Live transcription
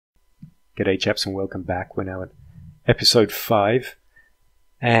G'day chaps and welcome back. We're now at episode 5.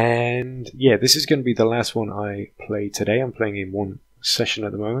 And yeah, this is going to be the last one I play today. I'm playing in one session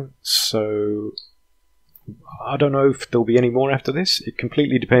at the moment. So I don't know if there'll be any more after this. It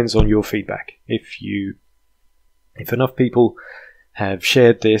completely depends on your feedback. If enough people have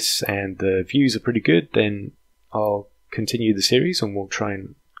shared this and the views are pretty good, then I'll continue the series and we'll try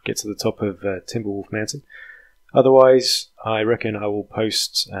and get to the top of Timberwolf Mountain. Otherwise, I reckon I will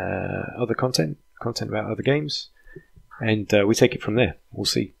post other content about other games, and we take it from there. We'll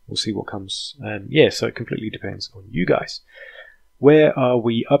see what comes. So it completely depends on you guys. Where are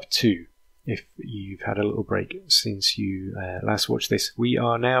we up to? If you've had a little break since you last watched this, we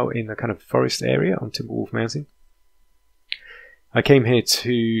are now in the kind of forest area on Timberwolf Mountain. I came here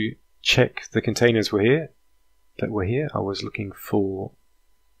to check the containers that were here. I was looking for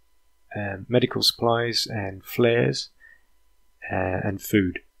medical supplies and flares and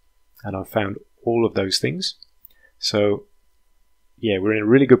food, and I found all of those things. So yeah, we're in a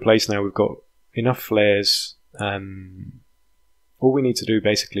really good place now. We've got enough flares. All we need to do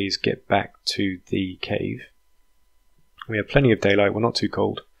basically is get back to the cave. We have plenty of daylight. We're not too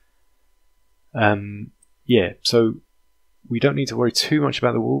cold. So we don't need to worry too much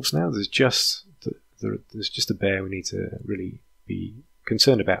about the wolves now. There's just a bear we need to really be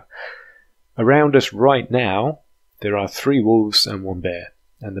concerned about. Around us right now, there are 3 wolves and 1 bear,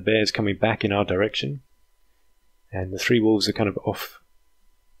 and the bear's coming back in our direction, and the 3 wolves are kind of off.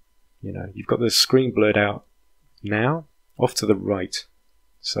 You know, you've got the screen blurred out now, off to the right.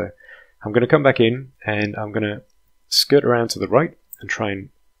 So I'm going to come back in, and I'm going to skirt around to the right and try and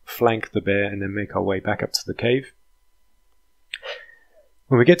flank the bear, and then make our way back up to the cave.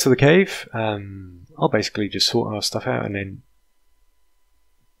 When we get to the cave, I'll basically just sort our stuff out and then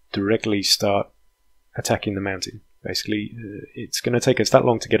directly start attacking the mountain. Basically, it's going to take us that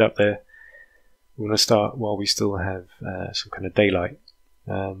long to get up there. We're going to start while we still have some kind of daylight.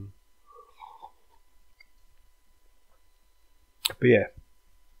 But yeah,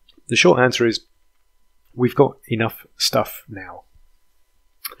 the short answer is we've got enough stuff now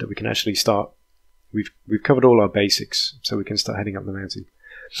that we can actually start. We've covered all our basics, so we can start heading up the mountain.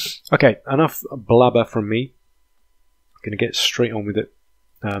 Okay, enough blabber from me. I'm going to get straight on with it.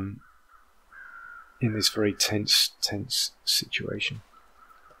 In this very tense situation.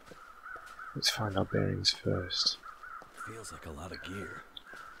 Let's find our bearings first. Feels like a lot of gear.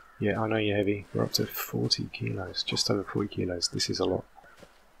 Yeah, I know you're heavy. We're up to 40 kilos, just over 40 kilos. This is a lot.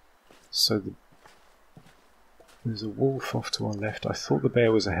 So there's a wolf off to our left. I thought the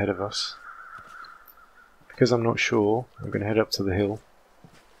bear was ahead of us. Because I'm not sure, I'm going to head up to the hill.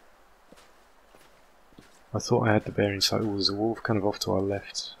 I thought I had the bear in sight. Oh, there's a wolf kind of off to our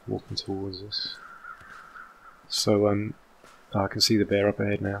left, walking towards us. So, I can see the bear up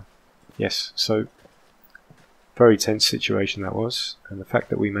ahead now. Yes, so, very tense situation that was. And the fact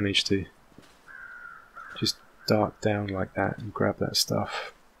that we managed to just dart down like that and grab that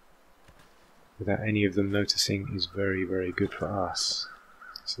stuff without any of them noticing is very, very good for us.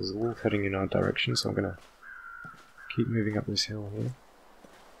 So there's a wolf heading in our direction, so I'm going to keep moving up this hill here.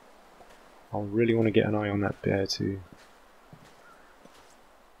 I really want to get an eye on that bear too.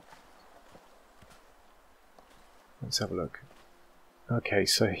 Let's have a look. Okay,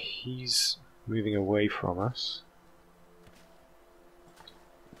 so he's moving away from us.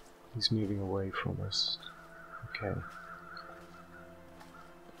 He's moving away from us. Okay.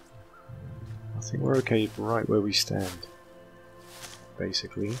 I think we're okay right where we stand,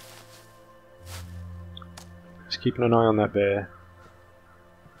 basically. Just keeping an eye on that bear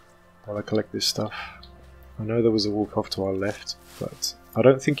while I collect this stuff. I know there was a wolf off to our left, but I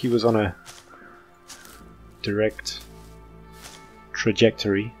don't think he was on a direct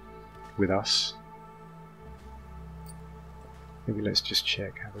trajectory with us. Maybe let's just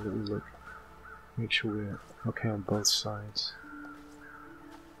check, have a little look, make sure we're okay on both sides.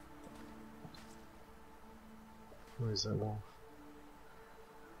 Where is that wolf?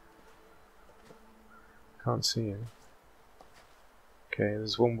 Can't see him. Okay,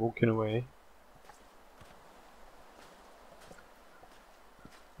 there's one walking away.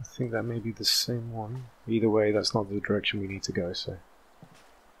 I think that may be the same one. Either way, that's not the direction we need to go, so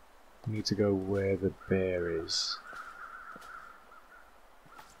we need to go where the bear is.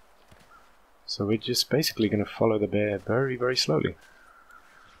 So we're just basically going to follow the bear very, very slowly.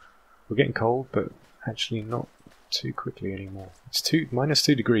 We're getting cold, but actually not too quickly anymore. It's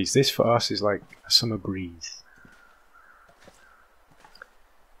 -2 degrees. This for us is like a summer breeze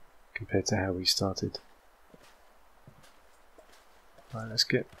compared to how we started. Right, let's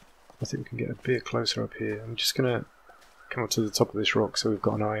get, I think we can get a bit closer up here. I'm just gonna come up to the top of this rock so we've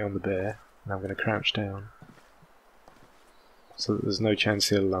got an eye on the bear, and I'm going to crouch down so that there's no chance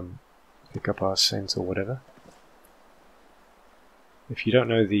he'll pick up our scent or whatever. If you don't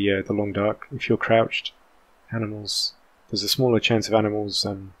know the long dark, if you're crouched, there's a smaller chance of animals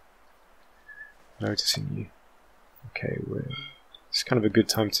noticing you. Okay, it's kind of a good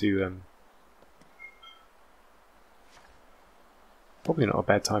time to probably not a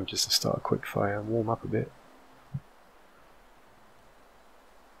bad time just to start a quick fire and warm up a bit.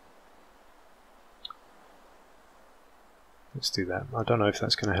 Let's do that. I don't know if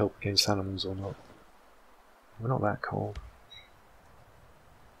that's going to help against animals or not. We're not that cold.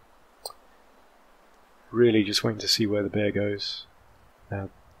 Really just waiting to see where the bear goes. Now,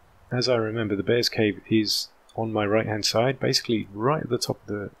 as I remember, the bear's cave is on my right hand side, basically right at the top of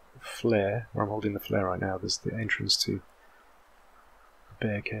the flare, where I'm holding the flare right now. There's the entrance to the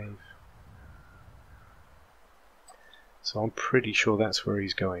bear cave. So I'm pretty sure that's where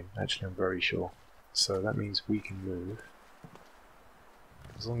he's going. Actually, I'm very sure. So that means we can move.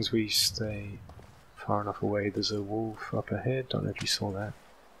 As long as we stay far enough away. There's a wolf up ahead. Don't know if you saw that.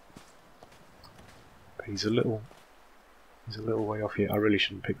 But he's a little way off here. I really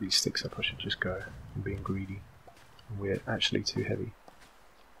shouldn't pick these sticks up. I should just go. I'm being greedy. We're actually too heavy.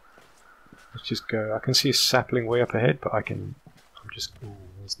 Let's just go. I can see a sapling way up ahead, but I'm just... Oh,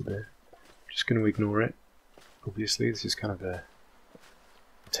 there's the bear. I'm just going to ignore it. Obviously, this is kind of a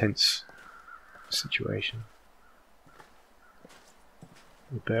tense situation.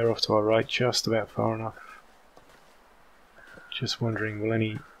 The bear off to our right, just about far enough. Just wondering, will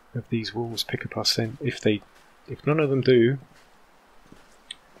any of these wolves pick up our scent? If none of them do...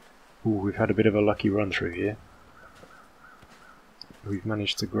 Ooh, we've had a bit of a lucky run through here. We've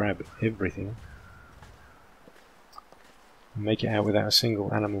managed to grab everything. And make it out without a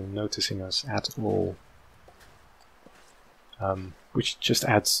single animal noticing us at all. Which just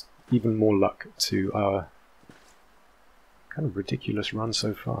adds even more luck to our kind of ridiculous run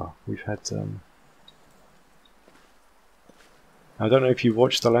so far. We've had... I don't know if you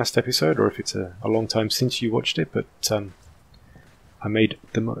watched the last episode or if it's a long time since you watched it, but I made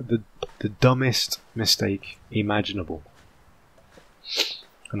the dumbest mistake imaginable.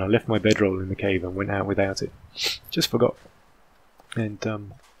 And I left my bedroll in the cave and went out without it. Just forgot. And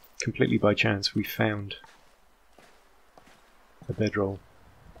completely by chance we found a bedroll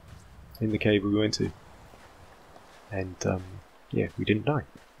in the cave we went to. And yeah, we didn't die.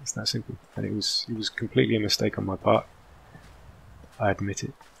 It's that simple. And it was completely a mistake on my part. I admit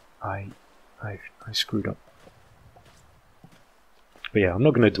it. I screwed up. But yeah, I'm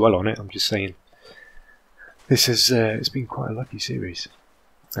not going to dwell on it. I'm just saying this is it's been quite a lucky series,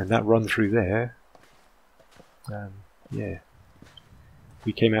 and that run through there, yeah,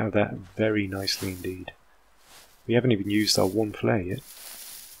 we came out of that very nicely indeed. We haven't even used our one flare yet.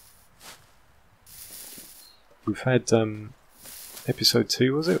 We've had episode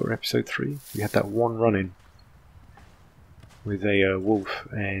 2, was it, or episode 3? We had that one run-in with a wolf,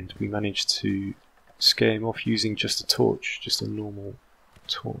 and we managed to scare him off using just a torch, just a normal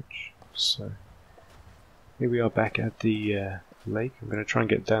torch. So here we are back at the lake. I'm going to try and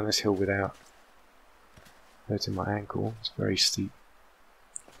get down this hill without hurting my ankle. It's very steep.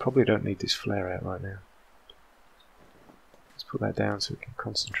 Probably don't need this flare out right now. Let's put that down so we can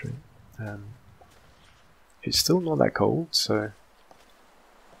concentrate. It's still not that cold, so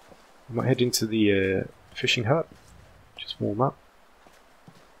I might head into the fishing hut, just warm up.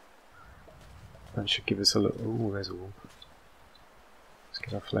 That should give us a little... Oh, there's a wolf. Let's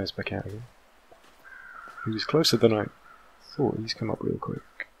get our flares back out again. He was closer than I thought. He's come up real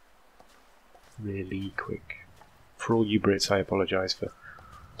quick. Really quick. For all you Brits, I apologise for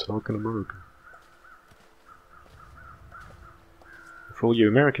talking American. For all you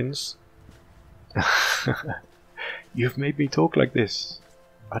Americans, you've made me talk like this.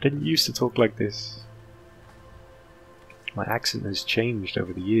 I didn't used to talk like this. My accent has changed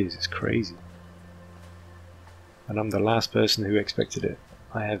over the years. It's crazy. And I'm the last person who expected it.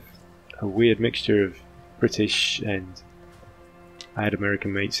 I have a weird mixture of British, and I had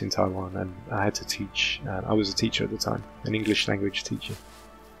American mates in Taiwan, and I had to teach. I was a teacher at the time, an English language teacher.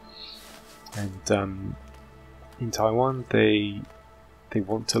 And in Taiwan, they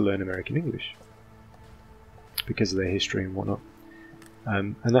want to learn American English because of their history and whatnot.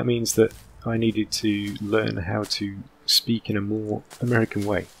 And that means that I needed to learn how to speak in a more American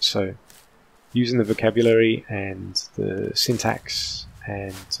way. So using the vocabulary and the syntax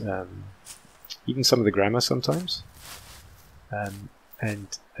and even some of the grammar sometimes,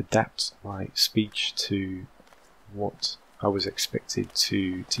 and adapt my speech to what I was expected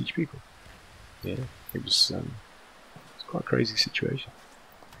to teach people. Yeah, it was quite a crazy situation.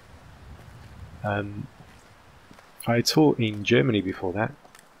 I taught in Germany before that.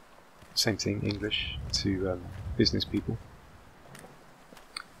 Same thing, English to business people.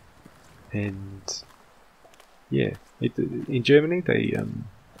 And yeah, in Germany they,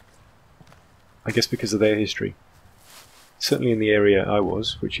 I guess because of their history, certainly in the area I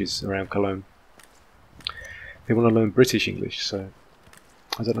was, which is around Cologne, they want to learn British English. So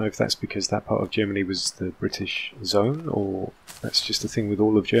I don't know if that's because that part of Germany was the British zone, or that's just a thing with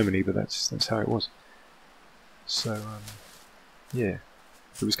all of Germany, but that's how it was. So yeah,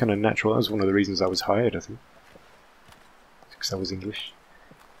 it was kind of natural. That was one of the reasons I was hired, I think, because I was English.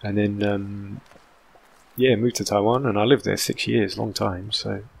 And then yeah, moved to Taiwan, and I lived there 6 years, long time.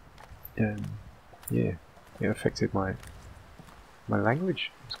 So yeah, it affected my language.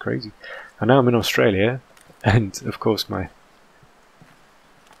 It's crazy. And now I'm in Australia, and of course my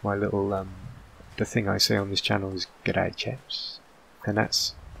little the thing I say on this channel is "G'day, chaps," and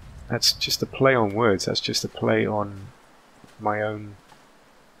that's just a play on words. That's just a play on my own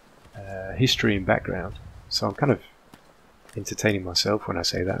history and background. So I'm kind of entertaining myself when I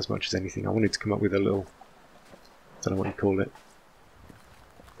say that as much as anything. I wanted to come up with a little, don't know what you call it,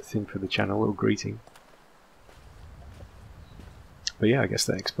 thing for the channel, a little greeting. But yeah, I guess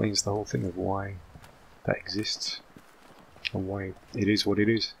that explains the whole thing of why that exists and why it is what it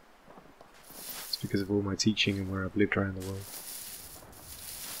is. It's because of all my teaching and where I've lived around the world.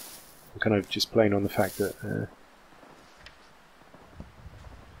 I'm kind of just playing on the fact that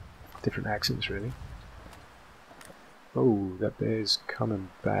different accents, really. Oh, that bear's coming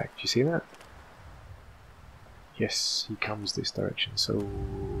back. Do you see that? Yes, he comes this direction, so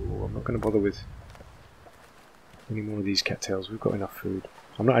I'm not going to bother with any more of these cattails. We've got enough food.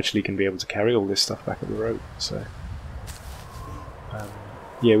 I'm not actually going to be able to carry all this stuff back up the road, so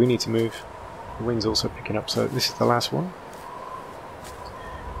yeah, we need to move. The wind's also picking up, so this is the last one.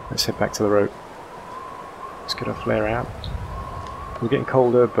 Let's head back to the road. Let's get our flare out. We're getting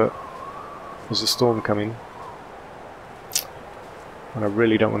colder, but there's a storm coming, and I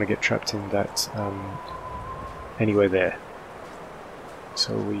really don't want to get trapped in that anywhere there.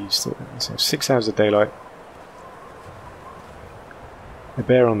 So we still have 6 hours of daylight. A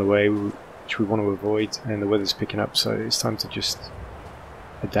bear on the way, which we want to avoid, and the weather's picking up, so it's time to just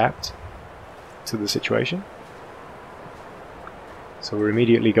adapt to the situation. So we're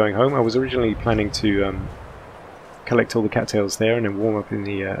immediately going home. I was originally planning to collect all the cattails there and then warm up in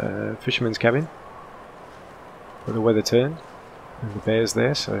the fisherman's cabin, but the weather turned and the bear's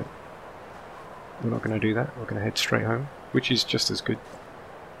there, so we're not going to do that. We're going to head straight home, which is just as good.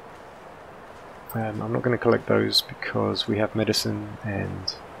 I'm not going to collect those because we have medicine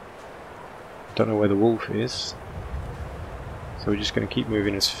and I don't know where the wolf is, so we're just going to keep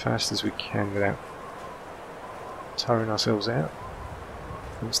moving as fast as we can without tiring ourselves out.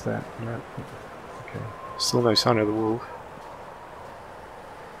 What's that? No. Okay. Still no sign of the wolf,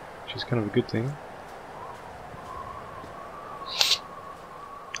 which is kind of a good thing.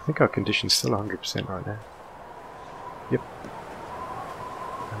 I think our condition's still 100% right now. Yep.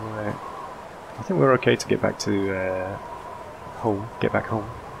 And I think we're okay to get back to home. Get back home.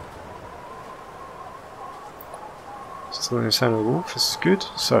 Still no sign of the wolf. This is good.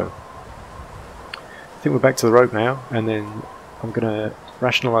 So I think we're back to the road now, and then I'm gonna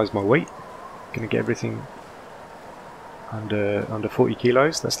rationalise my weight. Gonna get everything under 40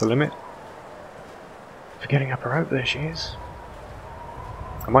 kilos. That's the limit. For getting up a rope, there she is.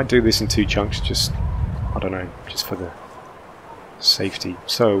 I might do this in 2 chunks, just, I don't know, just for the safety.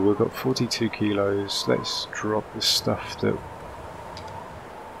 So we've got 42 kilos. Let's drop the stuff that.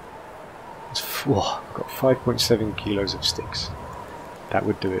 Whoa, I've got 5.7 kilos of sticks. That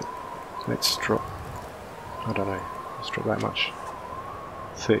would do it. Let's drop. I don't know. Let's drop that much.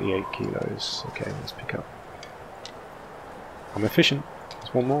 38 kilos. Okay, let's pick up. I'm efficient.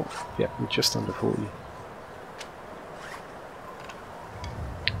 There's one more. Yeah, we're just under 40.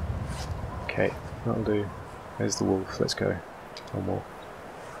 Okay, that'll do. There's the wolf. Let's go. One more.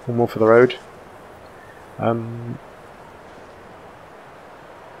 One more for the road.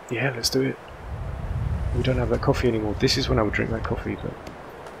 Yeah, let's do it. We don't have that coffee anymore. This is when I would drink that coffee, but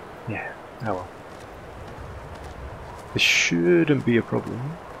yeah, oh well. This shouldn't be a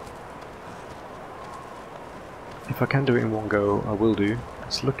problem. If I can do it in one go, I will do.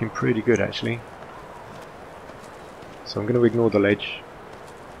 It's looking pretty good actually. So I'm going to ignore the ledge,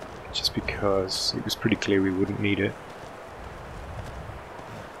 just because it was pretty clear we wouldn't need it.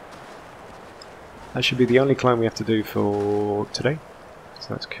 That should be the only climb we have to do for today. So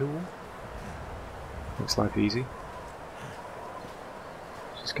that's cool. Makes life easy.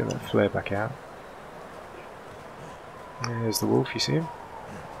 Just get that flare back out. There's the wolf, you see him?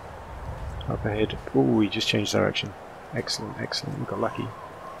 Up ahead. Oh, he just changed direction. Excellent, excellent. We got lucky.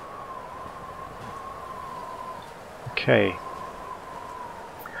 Okay.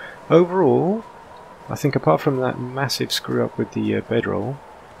 Overall, I think apart from that massive screw up with the bedroll,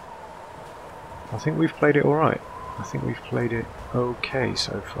 I think we've played it alright. I think we've played it okay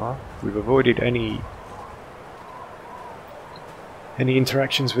so far. We've avoided any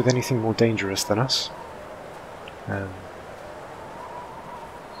interactions with anything more dangerous than us.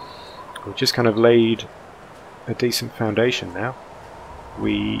 We've just kind of laid a decent foundation now.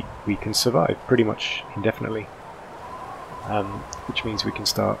 We can survive pretty much indefinitely, which means we can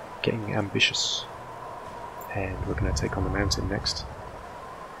start getting ambitious. And we're going to take on the mountain next.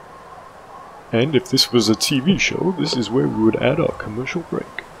 And if this was a TV show, this is where we would add our commercial break.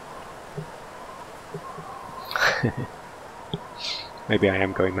 Maybe I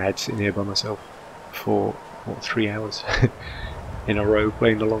am going mad sitting here by myself for, what, 3 hours in a row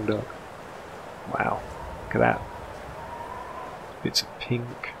playing the long dark. Wow, look at that. Bits of pink,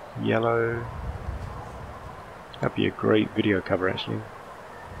 yellow. That'd be a great video cover actually.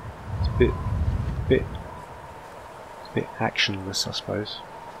 It's a bit actionless, I suppose.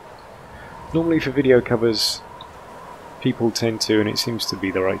 Normally for video covers, people tend to, and it seems to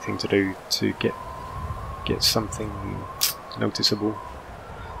be the right thing to do, to get something noticeable.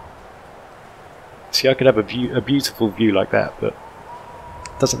 See, I could have a beautiful view like that, but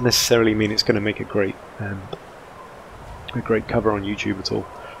it doesn't necessarily mean it's going to make a great cover on YouTube at all.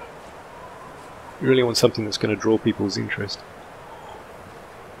 You really want something that's going to draw people's interest.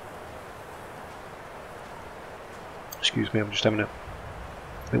 Excuse me, I'm just having a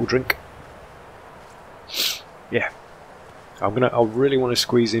little drink. Yeah, I really want to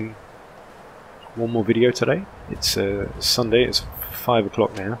squeeze in one more video today. It's Sunday. It's 5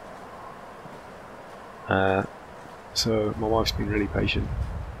 o'clock now. So my wife's been really patient,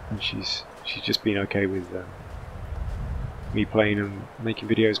 and she's just been okay with me playing and making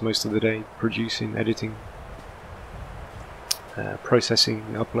videos most of the day, producing, editing,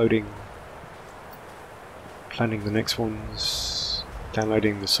 processing, uploading, planning the next ones,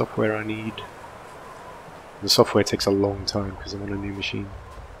 downloading the software I need. The software takes a long time because I'm on a new machine,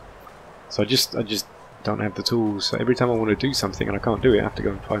 so I just don't have the tools. So every time I want to do something and I can't do it, I have to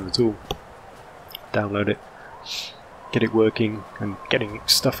go and find the tool, download it, get it working, and getting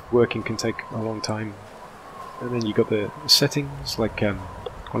stuff working can take a long time. And then you got the settings, like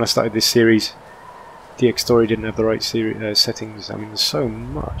when I started this series, DX Story didn't have the right settings. I mean, there's so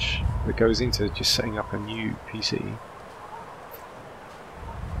much that goes into just setting up a new PC.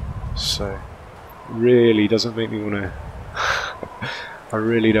 So really doesn't make me want to I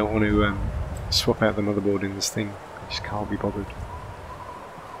really don't want to swap out the motherboard in this thing. I just can't be bothered.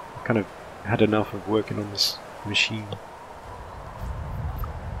 I kind of had enough of working on this machine.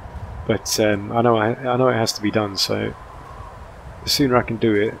 But I know it has to be done, so the sooner I can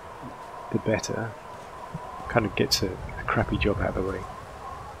do it, the better. Kind of gets a crappy job out of the way.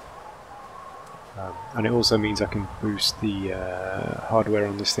 And it also means I can boost the hardware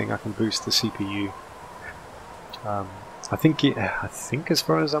on this thing. I can boost the CPU. I think as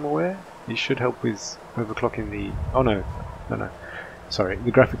far as I'm aware, it should help with overclocking the. Oh no. Sorry,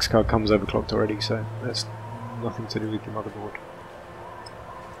 the graphics card comes overclocked already, so that's nothing to do with the motherboard.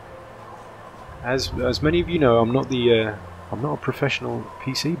 As many of you know, I'm not a professional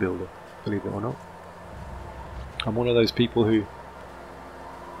PC builder, believe it or not. I'm one of those people who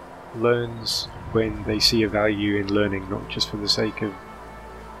learns when they see a value in learning, not just for the sake of,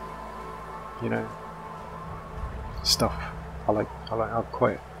 you know, stuff. I'm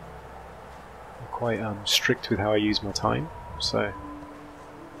quite strict with how I use my time. So,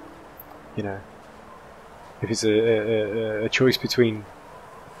 you know, if it's a choice between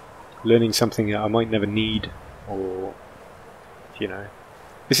learning something that I might never need, or, you know,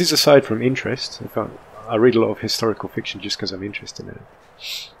 this is aside from interest. I read a lot of historical fiction just because I'm interested in it.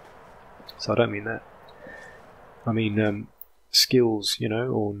 So I don't mean that. I mean skills, you know,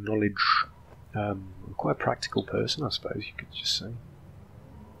 or knowledge. I'm quite a practical person, I suppose you could just say.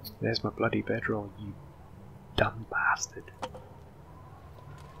 There's my bloody bedroll, you dumb bastard.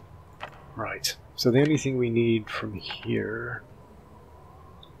 Right, so the only thing we need from here...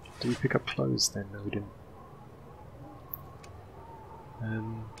 Do we pick up clothes then? No, we didn't.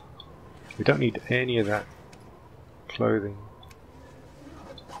 We don't need any of that clothing.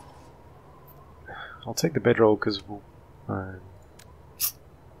 I'll take the bedroll because we'll...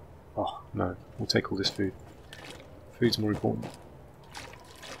 oh, no. We'll take all this food. Food's more important.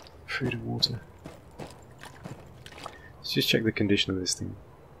 Food and water. Let's just check the condition of this thing.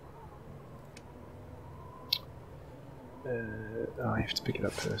 I have to pick it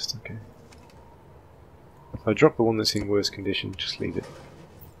up first, okay. If I drop the one that's in worse condition, just leave it.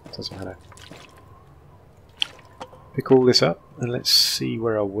 Doesn't matter. Pick all this up, and let's see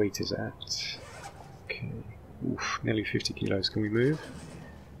where our weight is at. Okay. Oof, nearly 50 kilos. Can we move?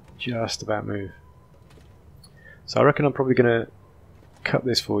 Just about move. So I reckon I'm probably going to cut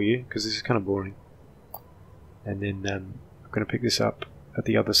this for you, because this is kind of boring. And then I'm going to pick this up at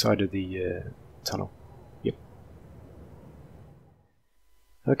the other side of the tunnel. Yep.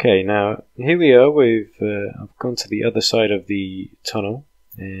 Okay, now here we are. I've gone to the other side of the tunnel,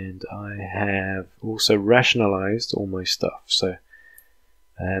 and I have also rationalized all my stuff. So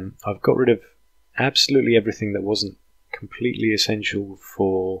I've got rid of absolutely everything that wasn't completely essential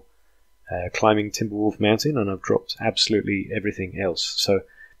for climbing Timberwolf Mountain, and I've dropped absolutely everything else. So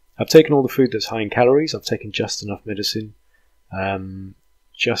I've taken all the food that's high in calories, I've taken just enough medicine,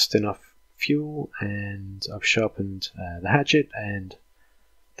 just enough fuel, and I've sharpened the hatchet and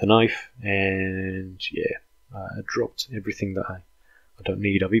the knife, and yeah, I dropped everything that I don't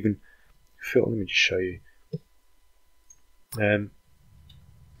need. I've even filled, let me just show you. I'm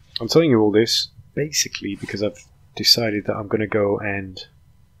telling you all this basically because I've decided that I'm going to go and...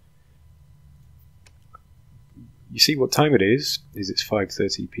 You see what time it is it's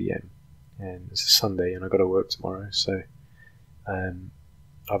 5:30 PM and it's a Sunday and I've got to work tomorrow, so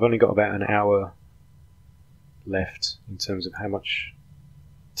I've only got about an hour left in terms of how much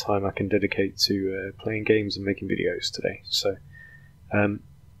time I can dedicate to playing games and making videos today. So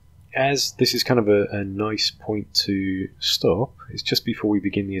as this is kind of a nice point to stop, it's just before we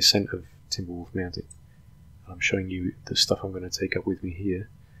begin the ascent of Timberwolf Mountain. I'm showing you the stuff I'm going to take up with me here.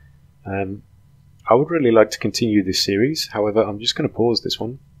 I would really like to continue this series, however I'm just going to pause this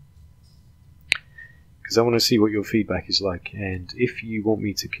one because I want to see what your feedback is like, and if you want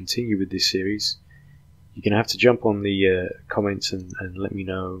me to continue with this series, you're going to have to jump on the comments and let me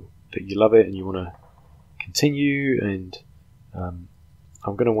know that you love it and you want to continue, and I'm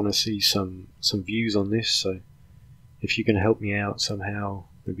going to want to see some views on this, so if you can help me out somehow,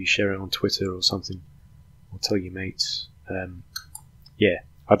 maybe share it on Twitter or something, or tell your mates. Yeah,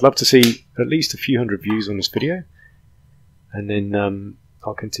 I'd love to see at least a few hundred views on this video, and then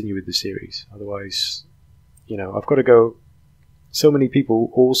I'll continue with the series. Otherwise, you know, I've got to go. So many people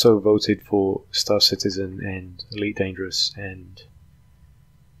also voted for Star Citizen and Elite Dangerous and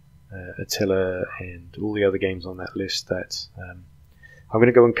Attila and all the other games on that list that I'm going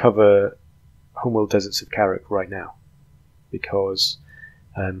to go and cover Homeworld Deserts of Carrick right now, because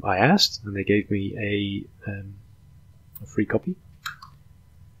I asked and they gave me a free copy.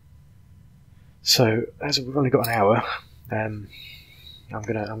 So as we've only got an hour, I'm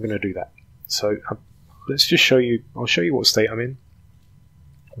gonna do that. So let's just show you. I'll show you what state I'm in,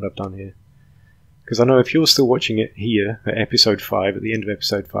 what I've done here, because I know if you're still watching it here at episode 5, at the end of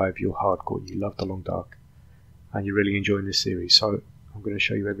episode 5, you're hardcore. You love The Long Dark, and you're really enjoying this series. So I'm going to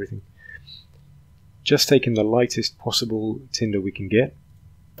show you everything. Just taking the lightest possible tinder we can get.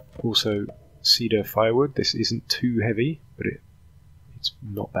 Also cedar firewood. This isn't too heavy, but it's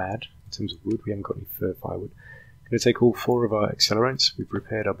not bad. In terms of wood, we haven't got any fir firewood. I'm going to take all 4 of our accelerants. We've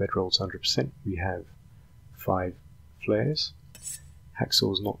repaired our bedrolls 100%. We have 5 flares.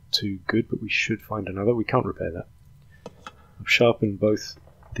 Hacksaw's not too good, but we should find another. We can't repair that. I've sharpened both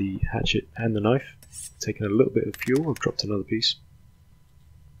the hatchet and the knife. Taken a little bit of fuel. I've dropped another piece.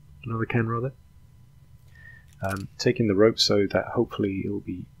 Another can, rather. Taking the rope so that hopefully it'll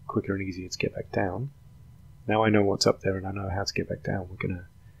be quicker and easier to get back down. Now I know what's up there and I know how to get back down. We're going to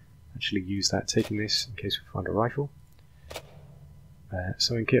actually use that, taking this in case we find a rifle.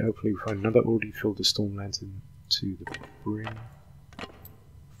 Sewing kit, hopefully we find another. Already filled the storm lantern to the brim.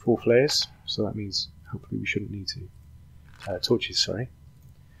 4 flares, so that means hopefully we shouldn't need to. Torches, sorry.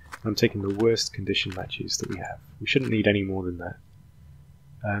 I'm taking the worst condition matches that we have. We shouldn't need any more than that.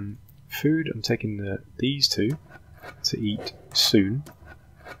 Food, I'm taking these 2 to eat soon.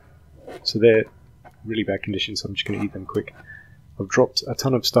 So they're really bad condition, so I'm just going to eat them quick. I've dropped a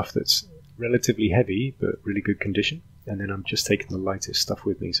ton of stuff that's relatively heavy but really good condition, and then I'm just taking the lightest stuff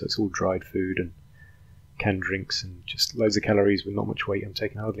with me, so it's all dried food and canned drinks and just loads of calories with not much weight. I'm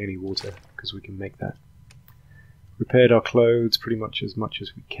taking hardly any water because we can make that. Repaired our clothes pretty much as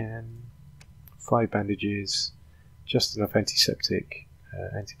we can. 5 bandages, just enough antiseptic,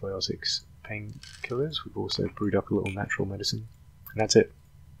 antibiotics, painkillers. We've also brewed up a little natural medicine, and that's it.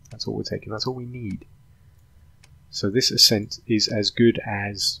 That's all we're taking. That's all we need. So this ascent is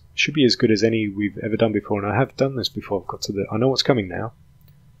should be as good as any we've ever done before, and I have done this before. I've got to I know what's coming now.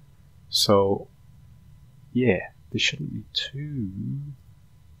 So yeah, this shouldn't be too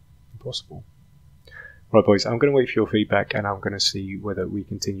impossible. Right, boys, I'm going to wait for your feedback and I'm going to see whether we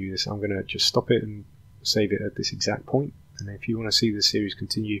continue this. I'm going to just stop it and save it at this exact point. And if you want to see the series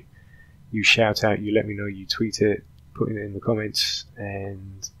continue, you shout out, you let me know, you tweet it, put it in the comments,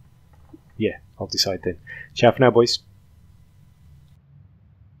 and yeah, I'll decide then. Ciao for now, boys.